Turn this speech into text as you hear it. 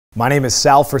My name is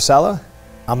Sal Frisella.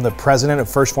 I'm the president of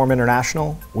Phorm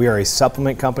International. We are a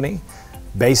supplement company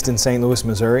based in St. Louis,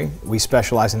 Missouri. We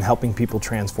specialize in helping people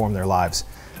transform their lives.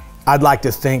 I'd like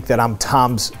to think that I'm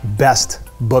Tom's best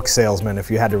book salesman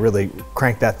if you had to really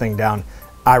crank that thing down.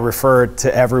 I refer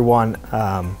to everyone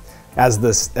as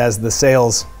the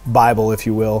sales Bible, if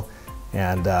you will.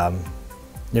 And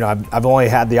I've only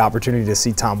had the opportunity to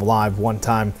see Tom live one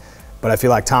time, but I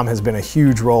feel like Tom has been a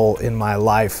huge role in my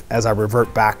life as I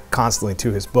revert back constantly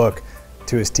to his book,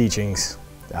 to his teachings,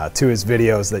 to his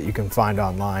videos that you can find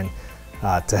online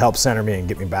to help center me and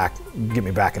get me back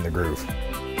in the groove.